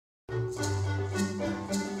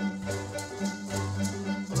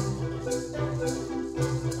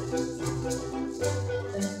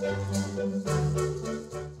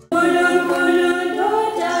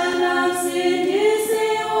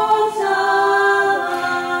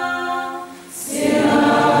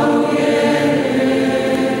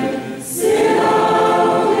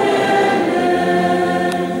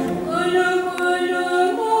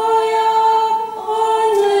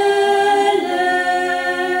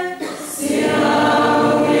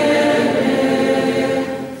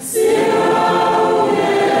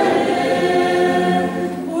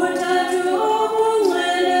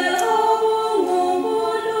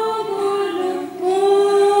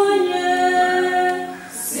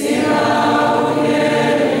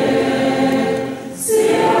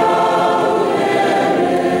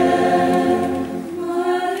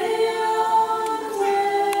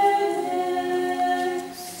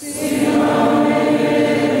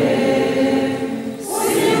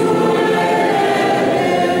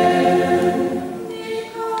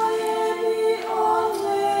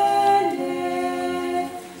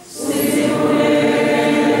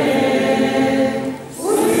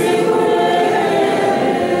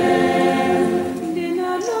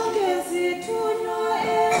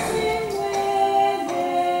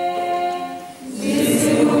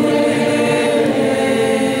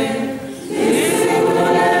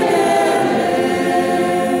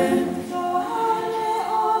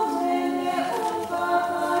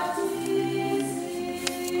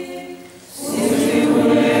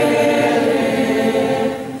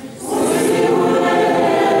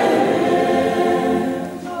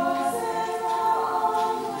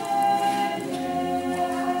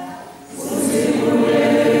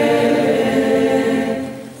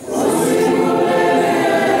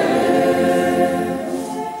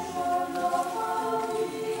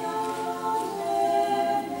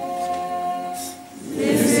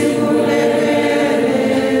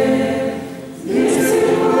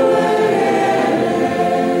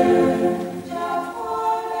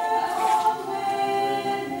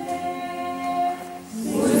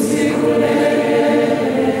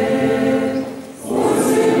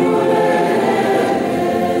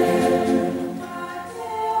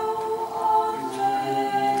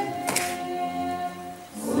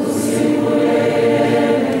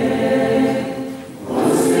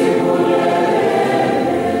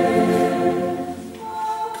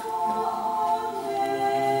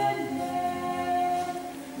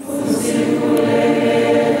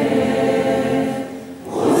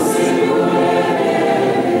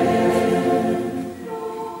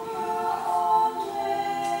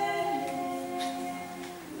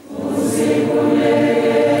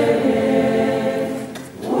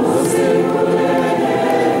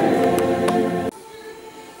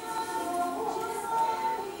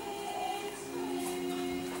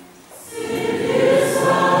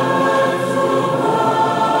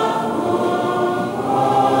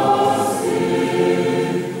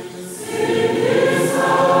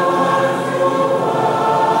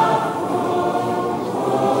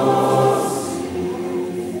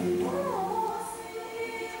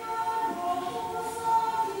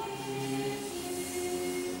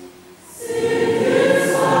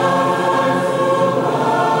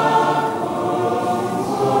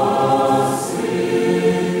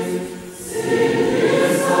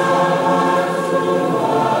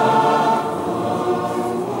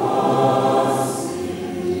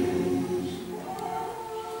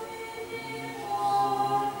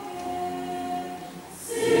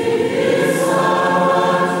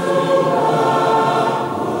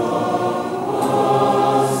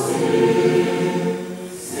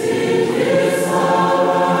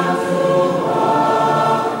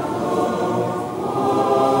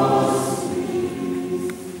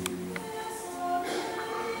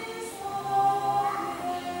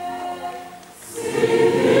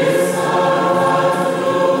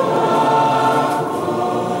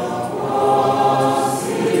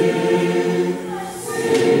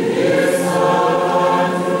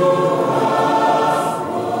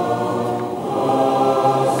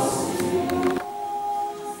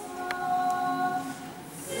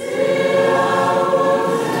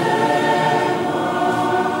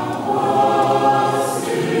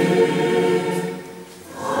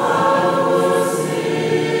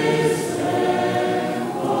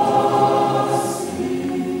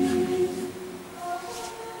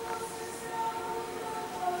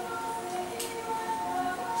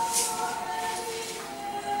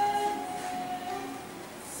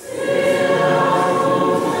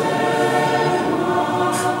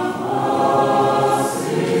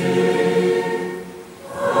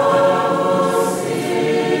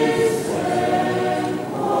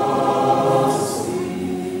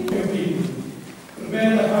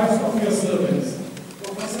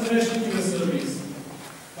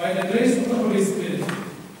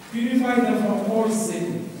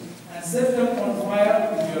set them on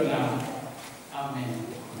fire with your love. Amen.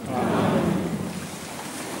 Amen.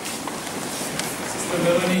 Sister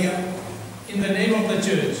Veronica, in the name of the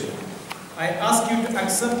Church, I ask you to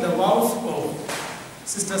accept the vows of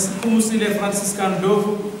Sister Sipumusile Franciscan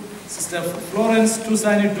Dovu, Sister Florence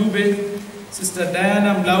Tusani Dube, Sister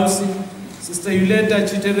Diana Mlausi, Sister Yuleta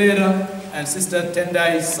Chiterera, and Sister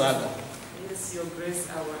Tendai Saga. Yes, Your Grace,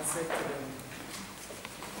 I will accept them.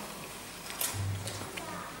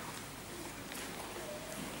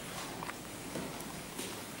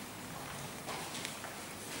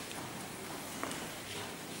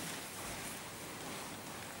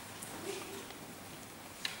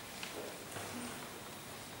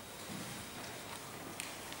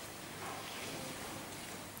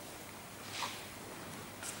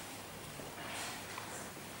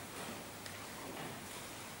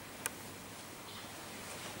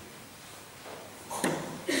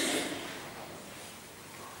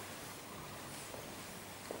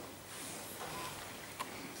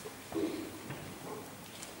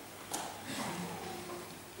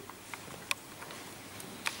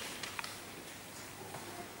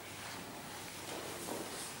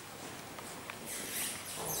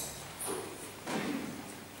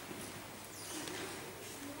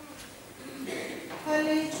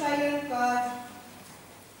 Holy Triune God,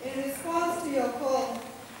 in response to your call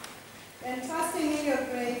and trusting in your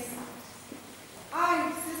grace,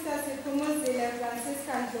 I, Sister Sipumusile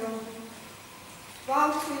Franciscan Dovu,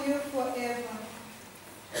 vow to you forever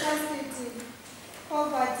chastity,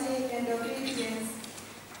 poverty, and obedience,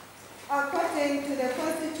 according to the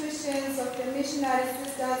constitutions of the Missionary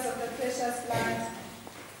Sisters of the Precious Blood.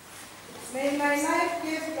 May my life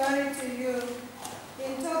give glory to you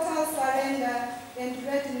in total surrender and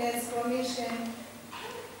readiness for mission,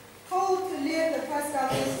 called to live the Paschal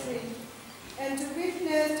mystery and to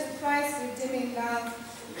witness to Christ's redeeming love.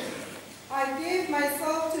 I give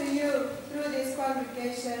myself to you through this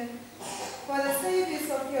congregation for the service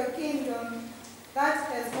of your kingdom that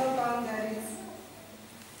has no boundaries.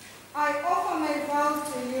 I offer my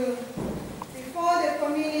vows to you before the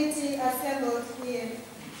community assembled here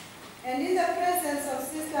and in the presence of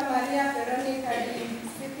Sister Maria Veronica Lim,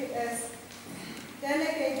 CPS,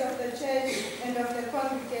 delegate of the Church and of the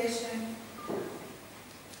congregation.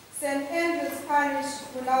 St. Andrew's Parish,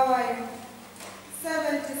 Bulawayo,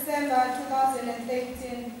 7 December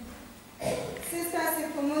 2018. Sister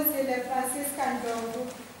Sipumusile Franciscan Dovu,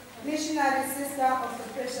 Missionary Sister of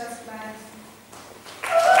the Precious Blood.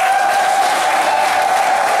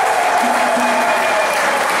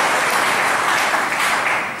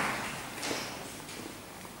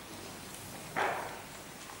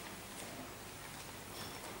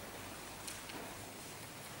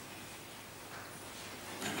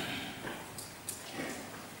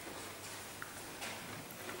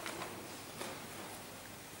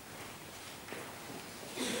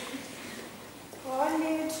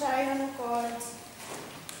 Holy Triune God,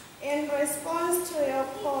 in response to your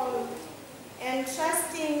call and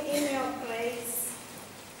trusting in your grace,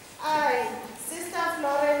 I, Sister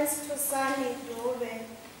Florence Tusani Dube,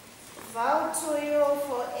 vow to you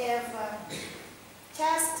forever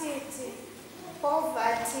chastity,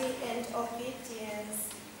 poverty, and obedience,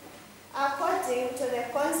 according to the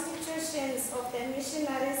constitutions of the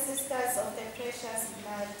Missionary Sisters of the Precious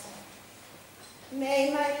Blood.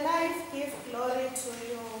 May my life give glory to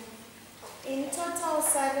you in total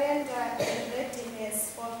surrender and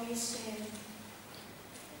readiness for mission.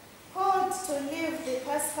 Called to live the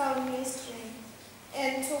Paschal mystery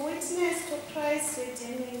and to witness to Christ's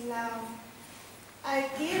redeeming love, I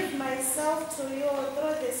give myself to you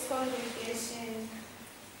through this congregation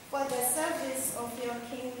for the service of your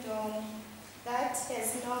kingdom that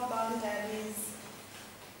has no boundaries.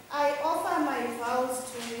 I offer my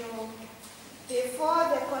vows to you before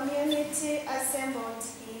the community assembled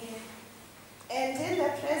here, and in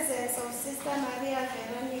the presence of Sister Maria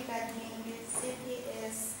Veronica Dingi,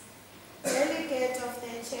 CPS, delegate of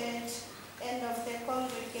the Church and of the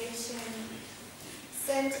congregation.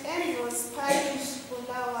 St. Andrew's Parish,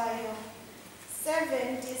 Bulawayo,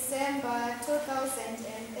 7 December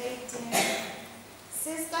 2018.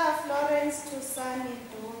 Sister Florence Tusani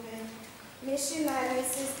Dube, Missionary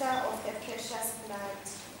Sister of the Precious Blood.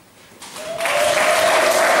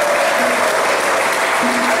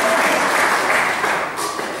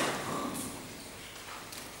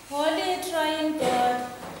 Holy Triune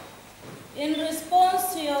God, in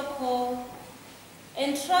response to your call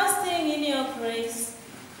and trusting in your grace,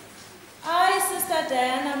 I, Sister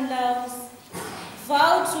Diana Mlaus,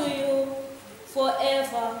 vow to you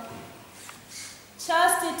forever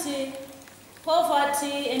chastity,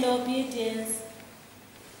 poverty, and obedience,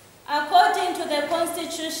 the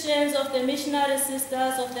constitutions of the Missionary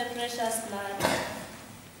Sisters of the Precious Blood.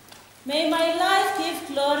 May my life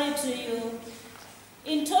give glory to you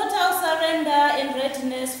in total surrender and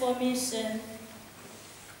readiness for mission.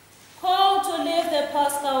 Called to live the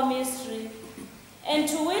Paschal mystery and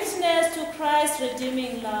to witness to Christ's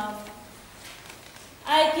redeeming love.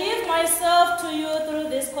 I give myself to you through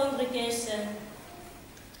this congregation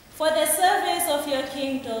for the service of your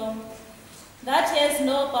kingdom that has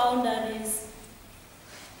no boundaries.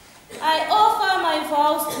 I offer my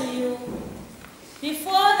vows to you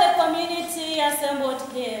before the community assembled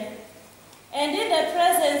here and in the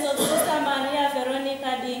presence of Sister Maria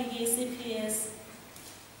Veronica Dingi, CPS,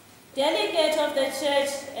 delegate of the church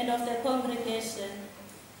and of the congregation,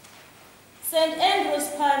 St. Andrew's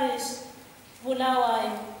Parish,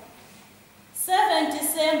 Bulawayo, 7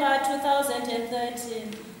 December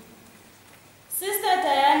 2013. Sister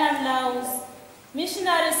Diana Mlaus,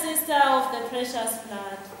 Missionary Sister of the Precious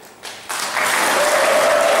Blood.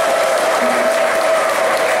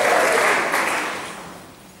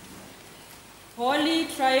 Holy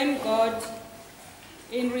Triune God,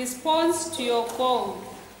 in response to your call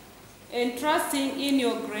and trusting in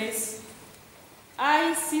your grace,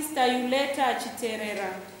 I, Sister Yuleta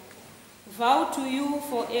Chiterera, vow to you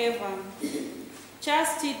forever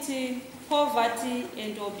chastity, poverty,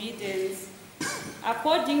 and obedience,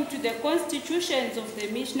 according to the constitutions of the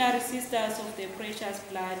Missionary Sisters of the Precious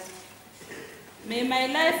Blood. May my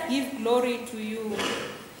life give glory to you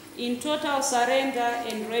in total surrender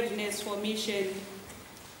and readiness for mission,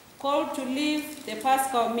 called to live the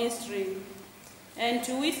Paschal mystery and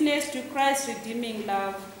to witness to Christ's redeeming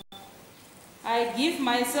love. I give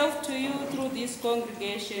myself to you through this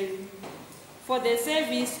congregation for the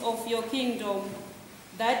service of your kingdom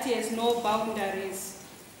that has no boundaries.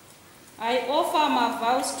 I offer my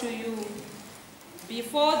vows to you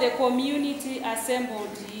before the community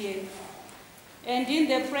assembled here and in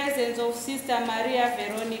the presence of Sister Maria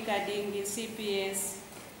Veronica Dingi, CPS,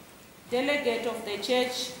 delegate of the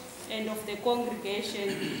church and of the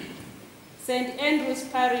congregation, St. Andrew's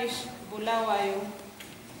Parish, Bulawayo,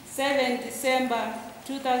 7 December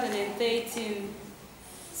 2013,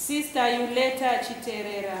 Sister Yuleta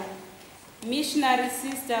Chiterera, Missionary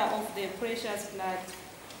Sister of the Precious Blood.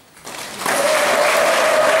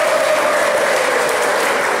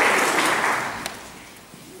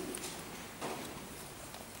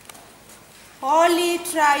 Holy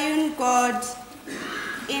Triune God,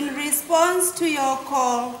 in response to your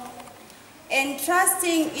call and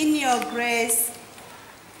trusting in your grace,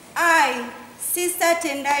 I, Sister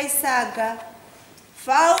Tendai Saga,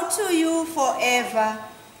 vow to you forever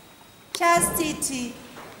chastity,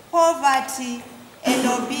 poverty, and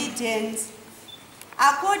obedience,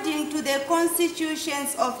 according to the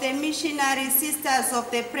constitutions of the Missionary Sisters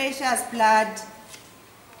of the Precious Blood.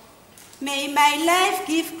 May my life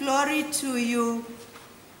give glory to you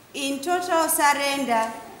in total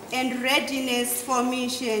surrender and readiness for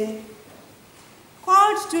mission,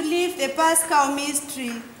 called to live the Paschal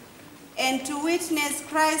mystery and to witness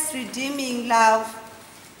Christ's redeeming love.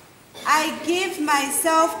 I give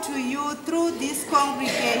myself to you through this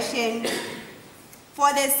congregation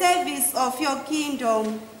for the service of your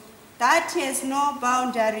kingdom that has no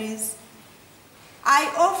boundaries.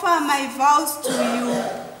 I offer my vows to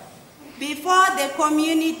you before the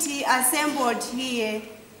community assembled here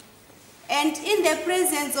and in the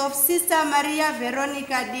presence of Sister Maria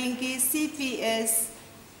Veronica Dingi, CPS,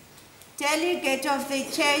 delegate of the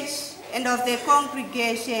church and of the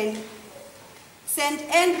congregation, St.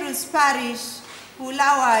 Andrew's Parish,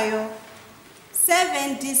 Bulawayo,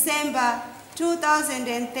 7 December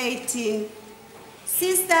 2013,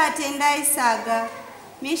 Sister Tendai Saga,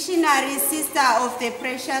 Missionary Sister of the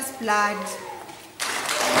Precious Blood.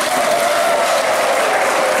 Amen.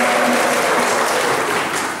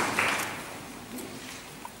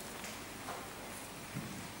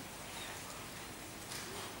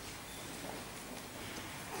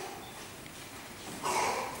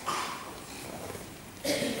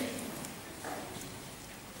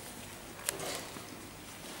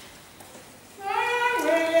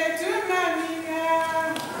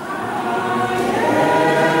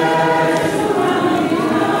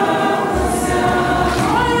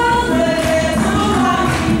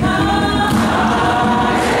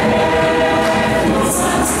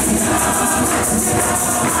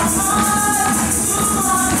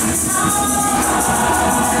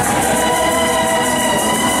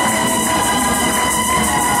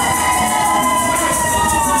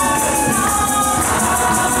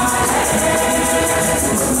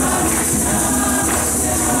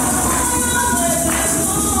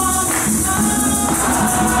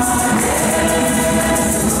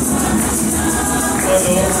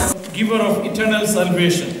 giver of eternal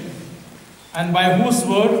salvation, and by whose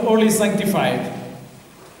word all is sanctified,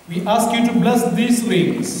 we ask you to bless these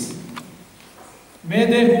rings. May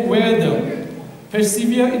they who wear them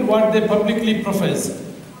persevere in what they publicly profess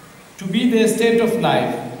to be their state of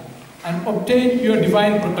life and obtain your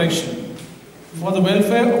divine protection for the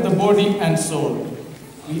welfare of the body and soul.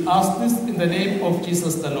 We ask this in the name of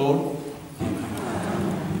Jesus the Lord.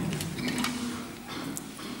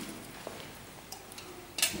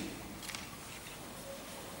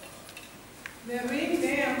 The ring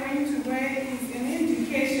they are going to wear is an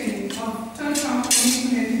indication of total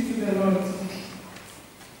commitment to the Lord.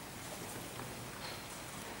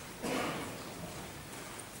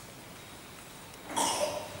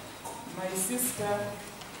 My sister,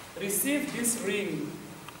 receive this ring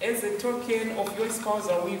as a token of your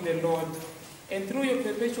espousal with the Lord, and through your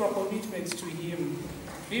perpetual commitment to Him,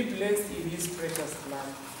 be blessed in His precious blood.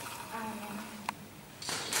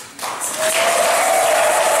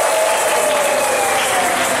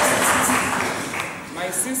 My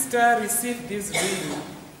sister, receive this ring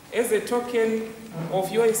as a token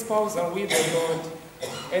of your espousal with the Lord,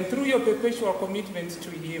 and through your perpetual commitment to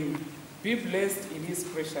Him, be blessed in His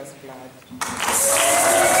precious blood.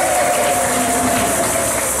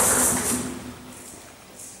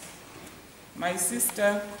 My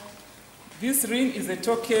sister, this ring is a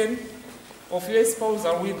token of your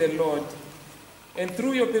espousal with the Lord, and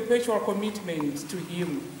through your perpetual commitment to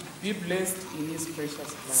Him, be blessed in His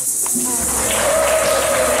precious blood.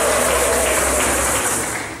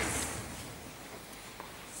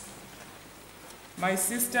 My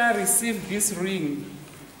sister, receive this ring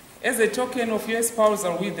as a token of your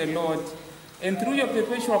espousal with the Lord, and through your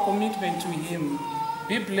perpetual commitment to Him,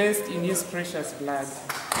 be blessed in His precious blood.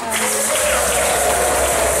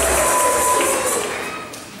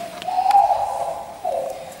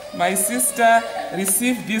 My sister,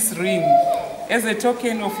 receive this ring as a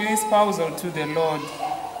token of your espousal to the Lord,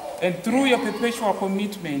 and through your perpetual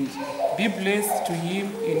commitment, be blessed to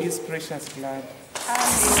Him in His precious blood.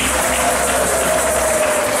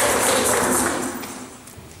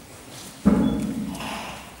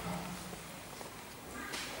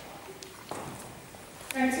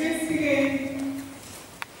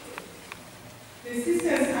 The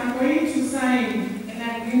sisters are going to sign an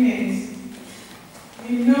agreement.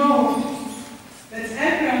 We know that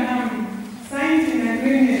Abraham signed an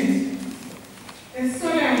agreement, a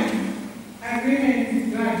solemn agreement with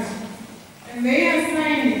God, and they are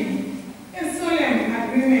signing a solemn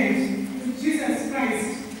agreement with Jesus Christ,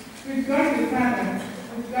 with God the Father,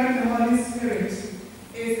 with God the Holy Spirit, as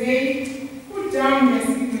they put down their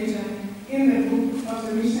signature in the book of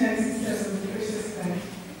the Missionary Sisters of the Precious Blood.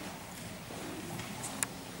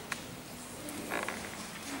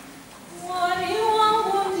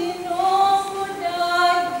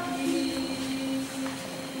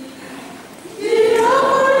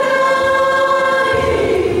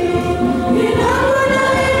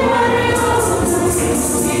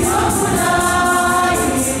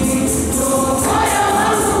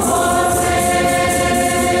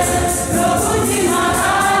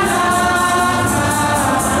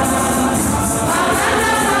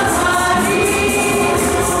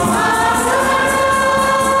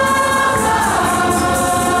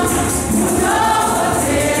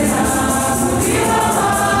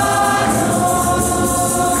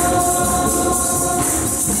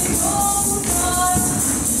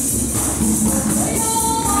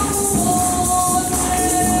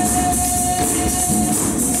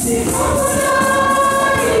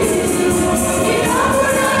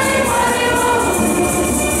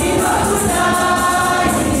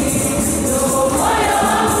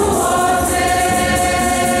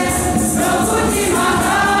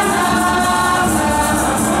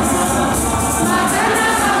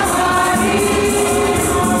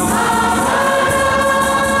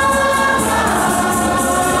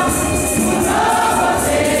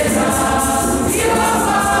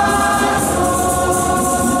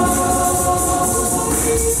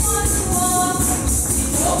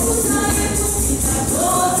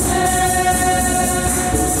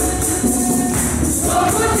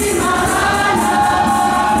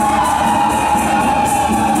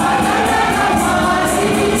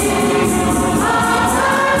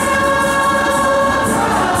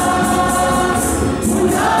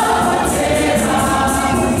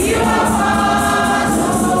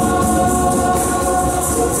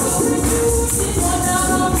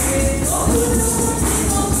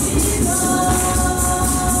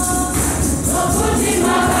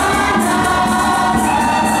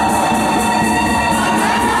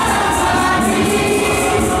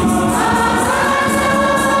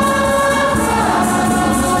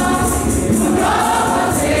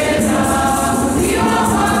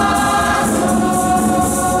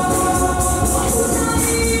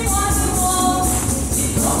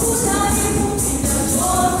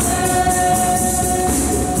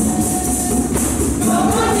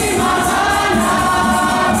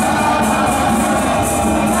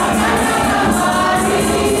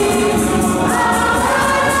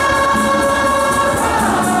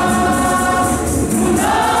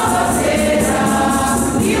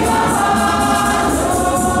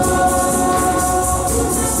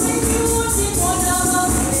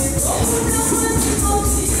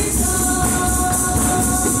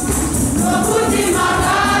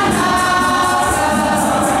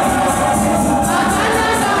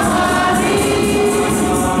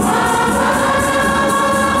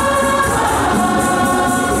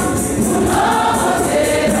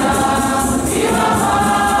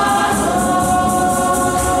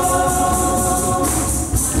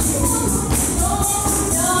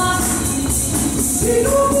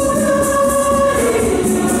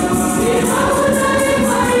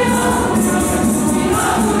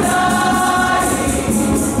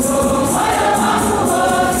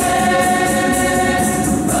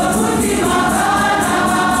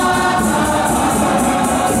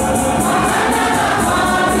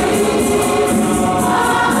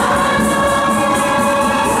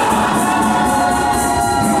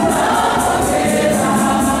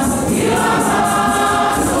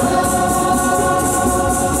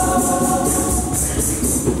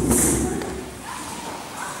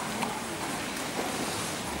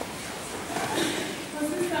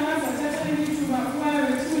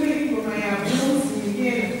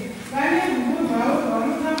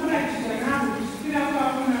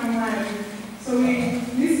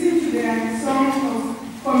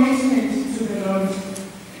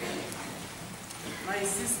 my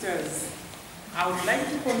sisters, I would like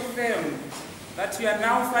to confirm that you are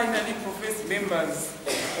now finally professed members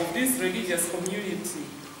of this religious community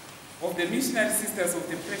of the Missionary Sisters of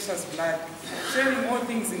the Precious Blood, sharing all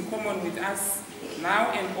things in common with us now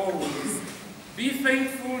and always. Be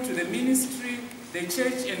faithful to the ministry, the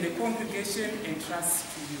church, and the congregation entrust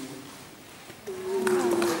to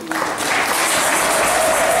you.